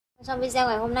Trong video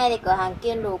ngày hôm nay thì cửa hàng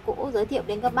Kiên đồ cũ giới thiệu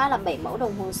đến các bác là 7 mẫu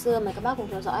đồng hồ xưa, mời các bác cùng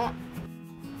theo dõi ạ.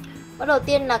 Mẫu đầu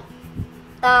tiên là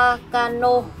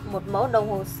Takano, một mẫu đồng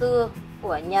hồ xưa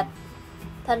của Nhật,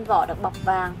 thân vỏ được bọc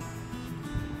vàng.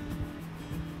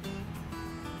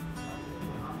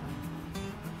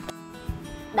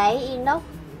 Đáy inox,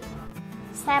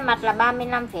 size mặt là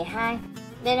 35,2.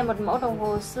 Đây là một mẫu đồng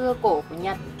hồ xưa cổ của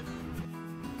Nhật.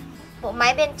 Bộ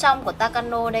máy bên trong của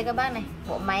Takano đây các bác này,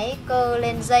 bộ máy cơ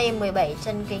lên dây 17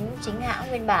 chân kính chính hãng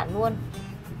nguyên bản luôn.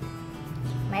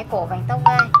 Máy cổ vành tóc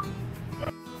gai.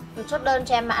 Một chốt đơn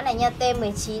cho em mã này nha,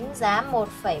 T19 giá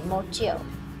 1,1 triệu.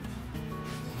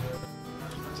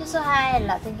 Chiếc số 2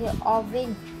 là thương hiệu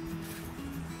Orvin.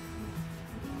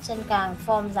 Chân càng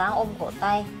form dáng ôm cổ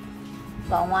tay.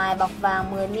 Vỏ ngoài bọc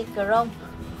vàng 10 micron,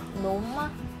 núm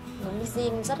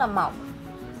zin rất là mỏng.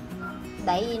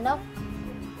 Đáy inox.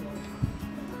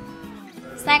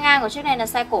 Size ngang của chiếc này là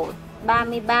size cổ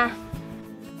 33.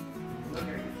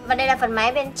 Và đây là phần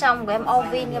máy bên trong của em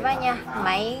Orvin các bác nha.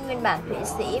 Máy nguyên bản Thụy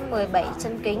Sĩ 17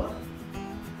 chân kính.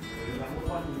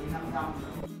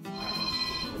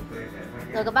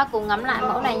 Rồi các bác cùng ngắm lại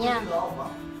mẫu này nha.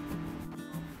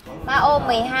 Mã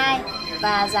O12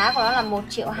 và giá của nó là 1,2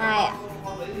 triệu ạ.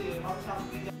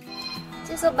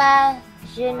 Chiếc số 3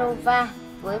 Genova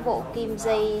với bộ kim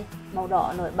dây màu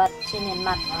đỏ nổi bật trên nền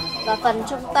mặt, và phần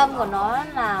trung tâm của nó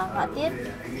là họa tiết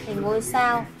hình ngôi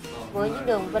sao với những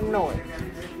đường vân nổi.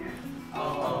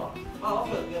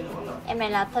 Em này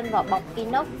là thân vỏ bọc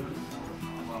inox,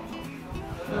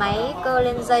 máy cơ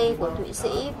lên dây của Thụy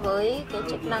Sĩ với cái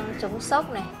chức năng chống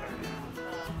sốc này.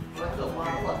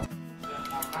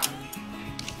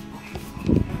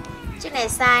 Chiếc này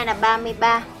size là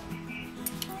 33.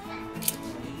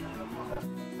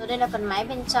 Rồi đây là phần máy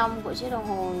bên trong của chiếc đồng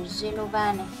hồ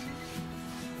Genova này,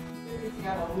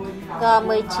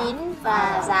 G19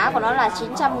 và giá của nó là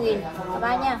 900.000 các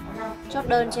bác nha. Chốt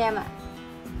đơn cho em ạ.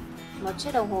 Một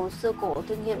chiếc đồng hồ xưa cổ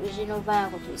thương hiệu Genova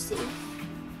của Thụy Sĩ.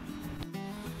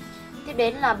 Tiếp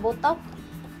đến là Boctok,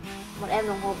 một em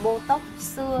đồng hồ Boctok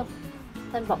xưa,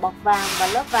 thân vỏ bọc vàng và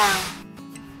lớp vàng.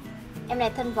 Em này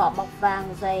thân vỏ bọc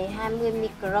vàng dày 20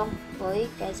 micron với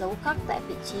cái dấu khắc tại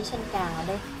vị trí chân càng ở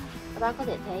đây, các bác có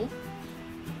thể thấy.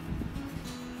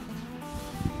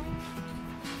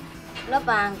 Lớp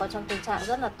vàng có trong tình trạng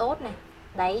rất là tốt này.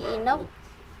 Đáy inox.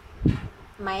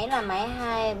 Máy là máy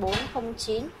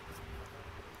 2409.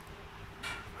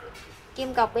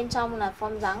 Kim cọc bên trong là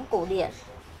form dáng cổ điển.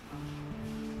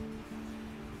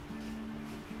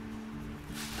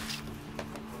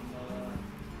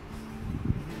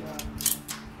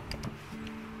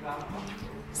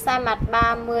 Size mặt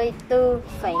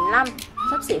 34,5,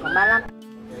 xấp xỉ khoảng 35.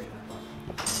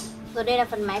 Rồi đây là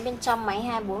phần máy bên trong, máy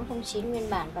 2409 nguyên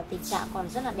bản và tình trạng còn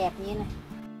rất là đẹp như thế này.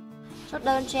 Chốt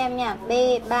đơn cho em nha,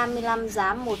 B35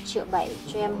 giá 1,7 triệu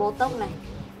cho em Boctok này.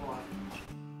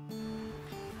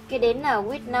 Kế đến là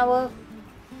N.GUYİ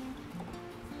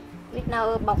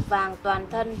bọc vàng toàn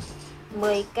thân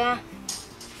 10k,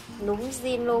 núm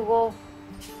zin logo.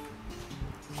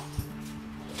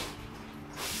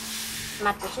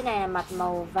 Mặt của chiếc này là mặt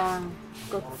màu vàng,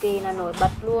 cực kỳ là nổi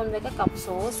bật luôn với các cọc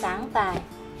số sáng tài.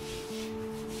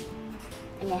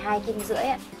 Em này 2,5 kim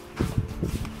ạ.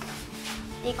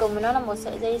 Đi cùng với nó là một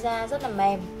sợi dây da rất là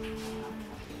mềm.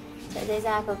 Sợi dây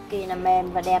da cực kỳ là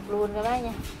mềm và đẹp luôn các bác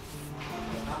nha.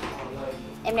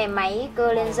 Em này máy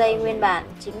cơ lên dây nguyên bản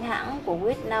chính hãng của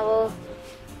NGUYİ.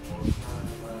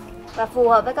 Và phù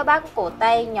hợp với các bác cổ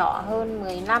tay nhỏ hơn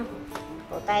 10 năm.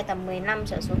 Cổ tay tầm 10 năm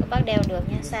trở xuống các bác đeo được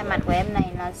nhé. Size mặt của em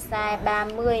này là size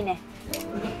 30 này.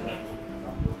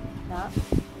 Đó.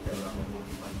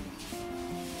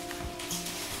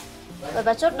 Rồi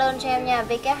và chốt đơn cho em nha,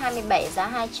 W27 giá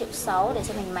 2,6 triệu. Để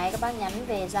xem hình máy các bác nhắn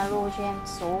về Zalo cho em,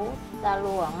 số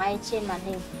Zalo ở ngay trên màn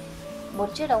hình.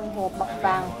 Một chiếc đồng hồ bọc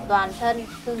vàng toàn thân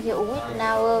thương hiệu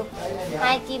NGUYİ,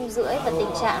 2,5 kim và tình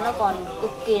trạng nó còn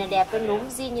cực kỳ là đẹp, với núm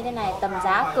zin như thế này. Tầm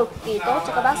giá cực kỳ tốt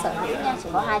cho các bác sở hữu nha, chỉ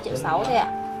có 2,6 triệu thôi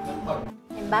ạ.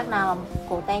 Em bác nào mà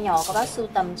cổ tay nhỏ các bác sưu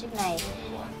tầm chiếc này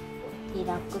thì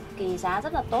là cực kỳ giá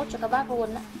rất là tốt cho các bác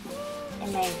luôn á.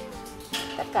 Em này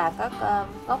tất cả các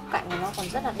góc cạnh của nó còn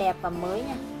rất là đẹp và mới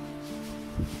nha.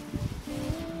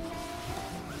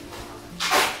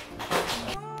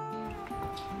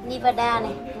 Nevada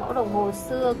này, mẫu đồng hồ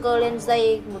xưa cơ lên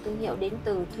dây, một thương hiệu đến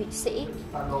từ Thụy Sĩ.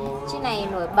 Chiếc này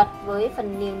nổi bật với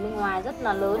phần niềng bên ngoài rất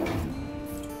là lớn.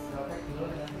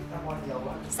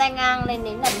 Size ngang lên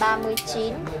đến là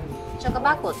 39, cho các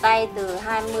bác cổ tay từ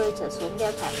 20 trở xuống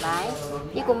đeo thoải mái.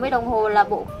 Đi cùng với đồng hồ là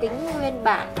bộ kính nguyên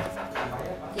bản,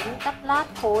 kính cắt lát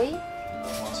khối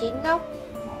 9 góc.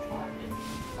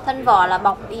 Thân vỏ là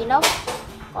bọc inox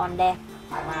còn đẹp.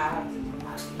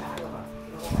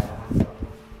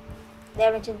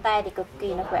 Đeo lên trên tay thì cực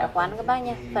kỳ là khỏe khoắn các bác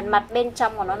nha. Phần mặt bên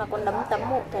trong của nó là con nấm tấm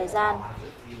mụn thời gian.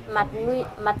 Mặt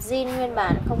zin nguyên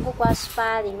bản, không có qua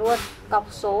spa gì luôn. Cọc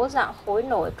số dạng khối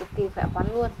nổi, cực kỳ khỏe khoắn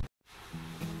luôn.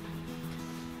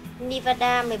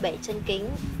 Nevada 17 chân kính,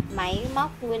 máy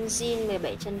móc nguyên zin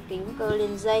 17 chân kính, cơ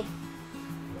liên dây.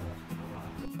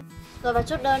 Rồi và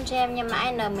chốt đơn cho em nha,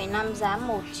 mã N15 giá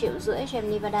 1,5 triệu cho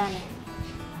em Nevada này.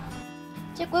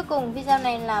 Chiếc cuối cùng video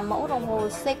này là mẫu đồng hồ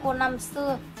Seiko năm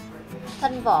xưa.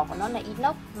 Thân vỏ của nó là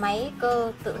inox, máy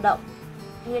cơ tự động,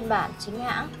 nguyên bản chính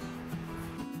hãng.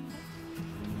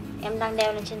 Em đang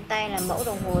đeo lên trên tay là mẫu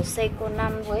đồng hồ Seiko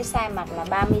 5 với size mặt là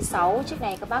 36. Chiếc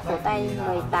này các bác cổ tay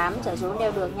 18 trở xuống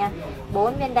đeo được nha.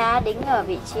 4 viên đá đính ở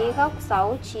vị trí góc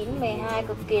 6, 9, 12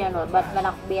 cực kỳ là nổi bật. Và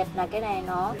đặc biệt là cái này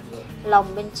nó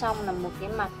lồng bên trong là một cái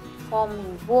mặt form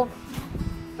hình vuông.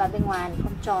 Và bên ngoài thì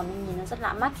không tròn nên nhìn nó rất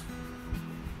lạ mắt.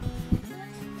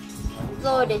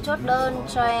 Rồi để chốt đơn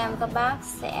cho em, các bác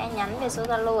sẽ nhắn về số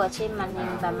Zalo ở trên màn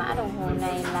hình và mã đồng hồ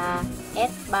này là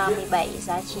S37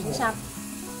 giá 900.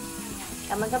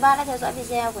 Cảm ơn các bác đã theo dõi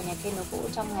video của nhà kênh đồ cũ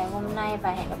trong ngày hôm nay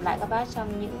và hẹn gặp lại các bác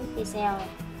trong những video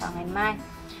vào ngày mai.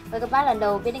 Với các bác lần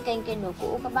đầu biết đến kênh đồ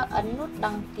cũ, các bác ấn nút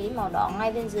đăng ký màu đỏ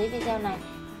ngay bên dưới video này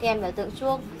kèm biểu tượng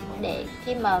chuông để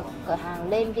khi mà cửa hàng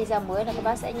lên video mới là các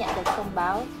bác sẽ nhận được thông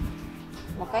báo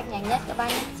một cách nhanh nhất các bác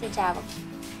nhé. Xin chào và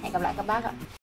hẹn gặp lại các bác ạ.